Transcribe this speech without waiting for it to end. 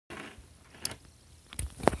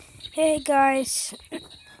Hey guys,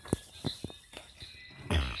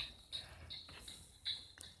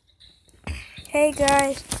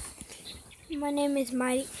 my name is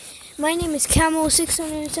Mighty. My name is Camel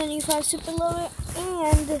 675 Super Lover,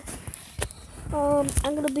 and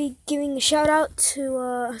I'm gonna be giving a shout out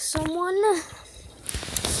to someone.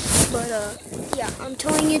 But yeah, I'm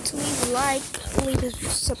telling you to leave a like, leave a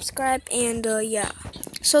subscribe, and yeah.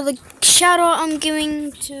 So the shout out I'm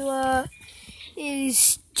giving to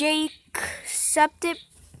is Jake Septic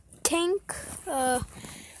Tank.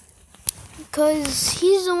 Because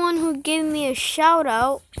he's the one who gave me a shout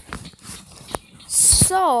out.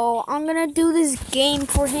 So I'm gonna do this game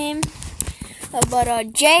for him.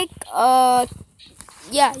 But Jake,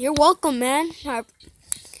 yeah, you're welcome, man.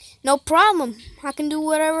 No problem. I can do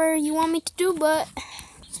whatever you want me to do, but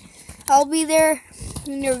I'll be there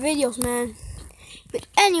in your videos, man. But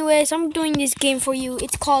anyways, I'm doing this game for you.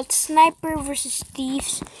 It's called Sniper versus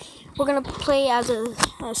Thieves. We're gonna play as a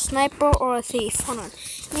sniper or a thief. Hold on.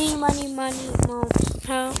 Money, mo.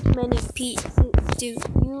 How many pieces do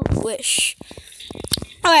you wish?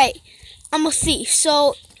 Alright, I'm a thief.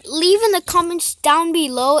 So leave in the comments down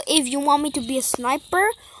below if you want me to be a sniper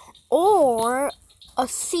or a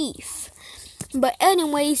thief. But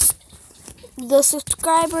anyways, the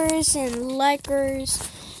subscribers and likers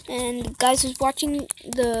and guys who's watching,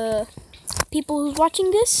 the people who's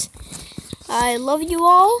watching this, I love you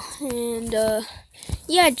all. And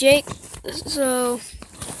yeah, Jake, so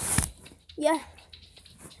yeah,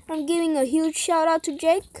 I'm giving a huge shout out to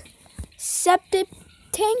Jake Septic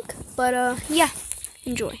Tank. But yeah,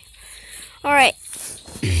 enjoy. Alright.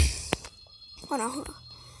 Hold on.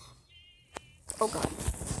 Oh god.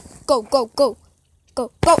 Go.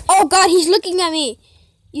 Oh god, he's looking at me.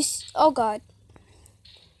 Oh god.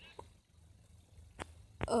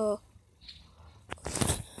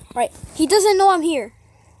 Right, he doesn't know I'm here.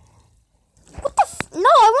 What the no,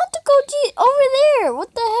 I want to go over there.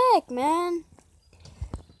 What the heck, man?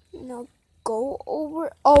 No, go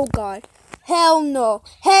over. Oh god. Hell no.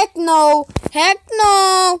 Heck no. Heck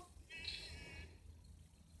no.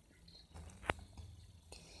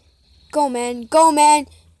 Go, man. Go, man.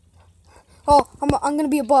 Oh, I'm gonna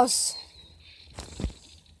be a boss.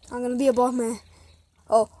 I'm gonna be a boss, man.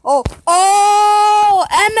 Oh,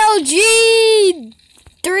 MLG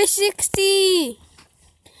 360.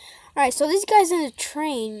 Alright, so this guy's in a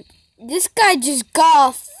train. This guy just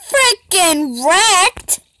got freaking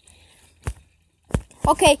wrecked.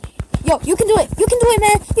 Okay, yo, you can do it. You can do it,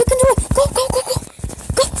 man. You can do it.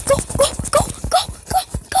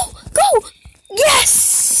 Go.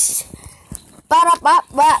 Yes!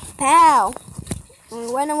 Pow.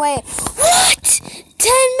 Went away. What?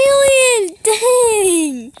 10 million!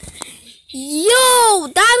 Dang! Yo,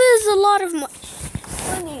 that is a lot of money.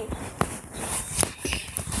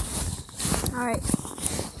 Alright.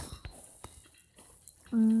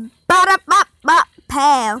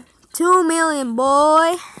 Pow. 2 million,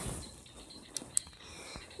 boy.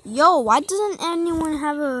 Yo, why doesn't anyone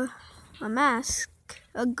have a mask?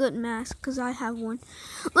 A good mask, because I have one.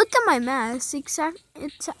 Look at my mask. I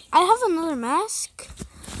have another mask.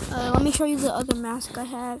 Let me show you the other mask I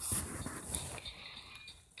have.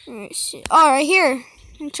 Right here.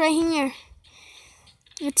 It's right here.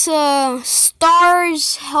 It's a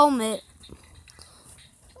Stars helmet.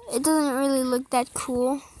 It doesn't really look that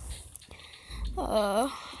cool.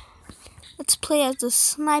 Let's play as a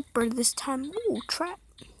sniper this time. Ooh, trap.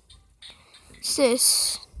 What's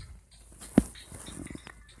this?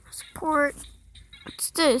 Support. What's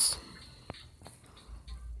this?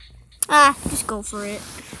 Just go for it.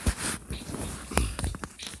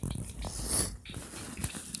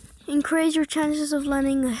 Increase your chances of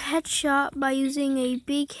landing a headshot by using a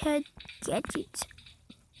big head gadget.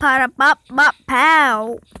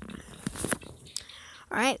 Pow.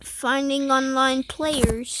 Alright, finding online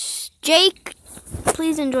players. Jake,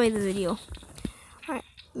 please enjoy the video. Alright,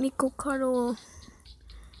 Miko Cuddle.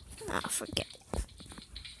 Forget it.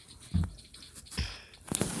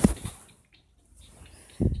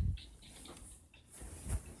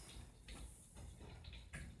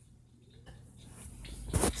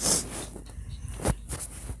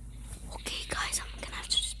 Okay, guys, I'm gonna have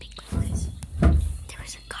to speak like this. There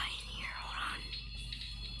is a guy in here. Hold on.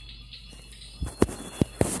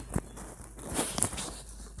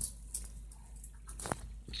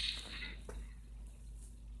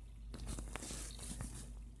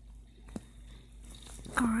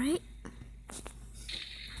 Alright.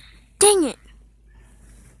 Dang it!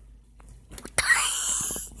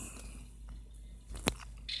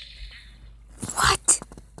 What?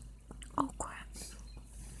 Oh crap.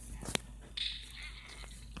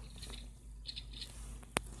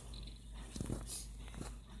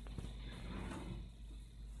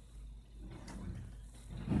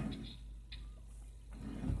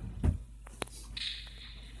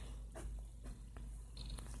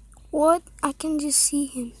 What? I can just see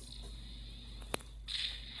him.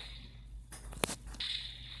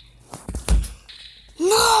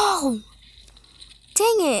 No!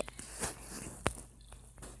 Dang it!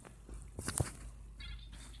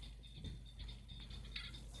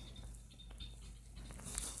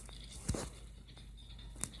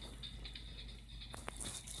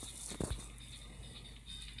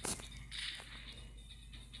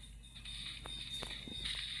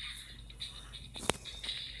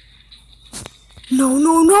 No,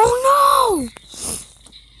 no, no, no!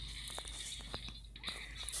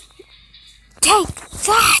 Take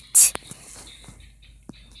that!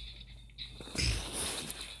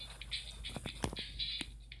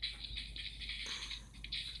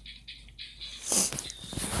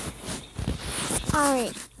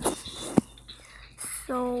 Alright.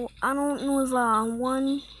 So, I don't know if I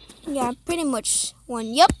won. Yeah, pretty much won.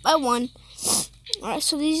 Yep, I won. Alright,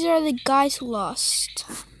 so these are the guys who lost.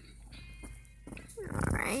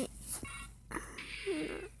 Alright.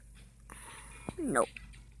 Nope.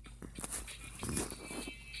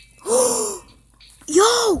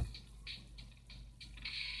 Yo!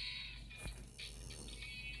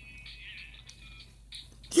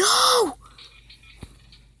 Yo!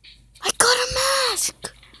 I got a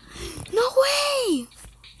mask! No way!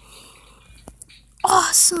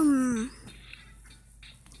 Awesome!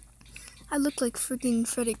 I look like freaking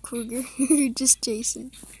Freddy Krueger. Just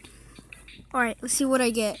Jason. Alright, let's see what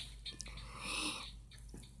I get.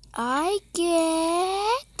 I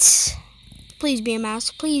get... Please be a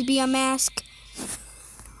mask. Please be a mask.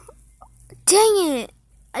 Dang it!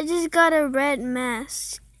 I just got a red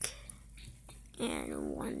mask.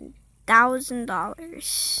 And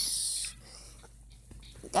 $1,000.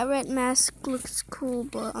 That red mask looks cool,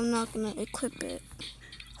 but I'm not gonna equip it.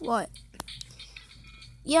 What?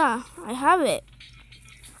 Yeah, I have it.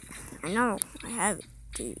 I know, I have it.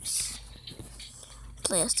 Dudes.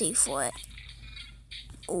 Let's see for it.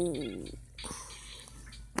 Oh.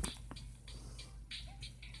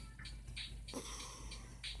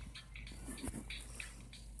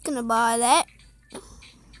 Gonna buy that.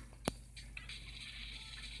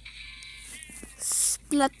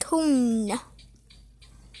 Splatoon.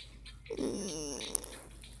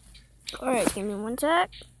 Alright, give me one sec.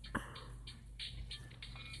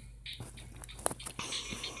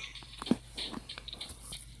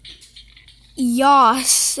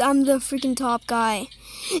 Yes, I'm the freaking top guy.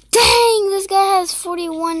 Dang, this guy has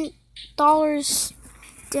 $41.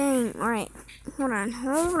 Dang, alright. Hold on.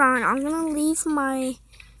 I'm gonna leave my...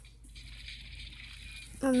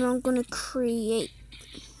 And I'm gonna create.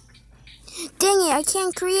 Dang it, I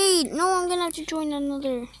can't create. No, I'm gonna have to join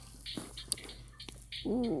another.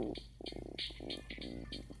 Ooh.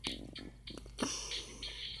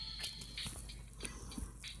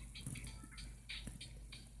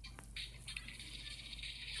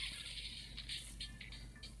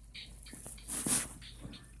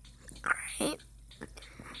 Alright.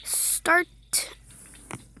 Start.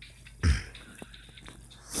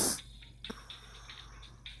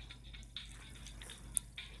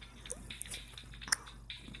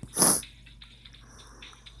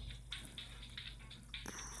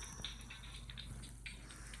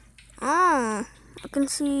 I can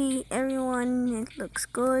see everyone. It looks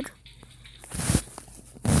good.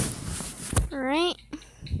 Alright.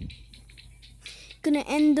 Gonna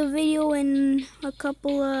end the video in a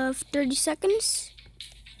couple of 30 seconds.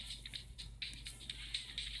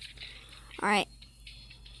 Alright.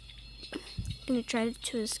 Gonna try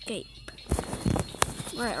to escape.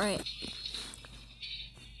 Right.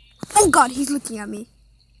 Oh god, he's looking at me.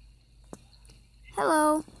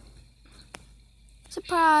 Hello.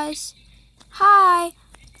 Surprise. Hi.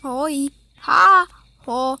 Hoi. Ha.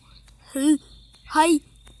 Ho. Hi.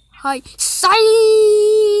 Hi. Psych.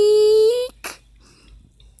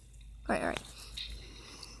 Right.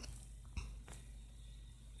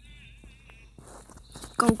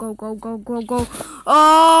 Go.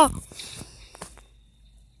 Oh!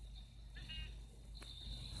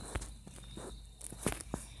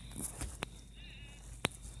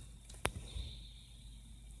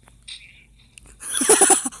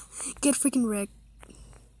 Get freaking wrecked.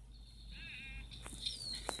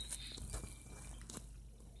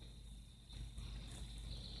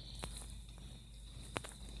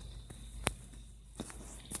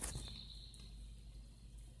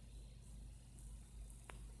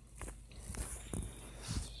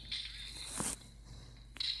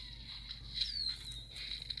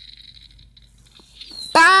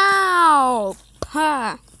 Bow!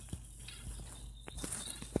 Ha!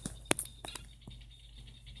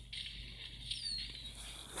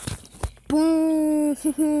 Boom!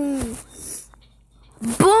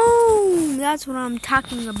 Boom! That's what I'm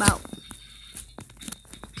talking about.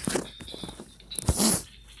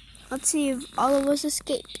 Let's see if all of us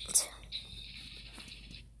escaped.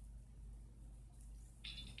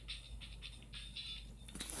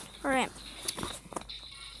 Alright.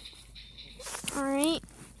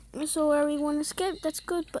 So everyone escaped, that's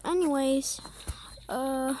good. But anyways,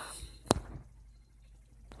 I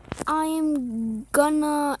am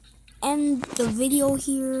gonna end the video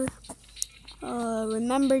here.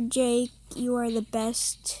 Remember, Jake, you are the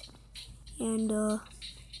best. And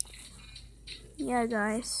yeah,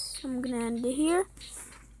 guys, I'm gonna end it here.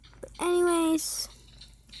 But anyways,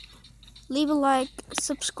 leave a like,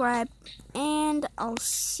 subscribe, and I'll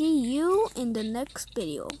see you in the next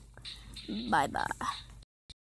video. Bye bye.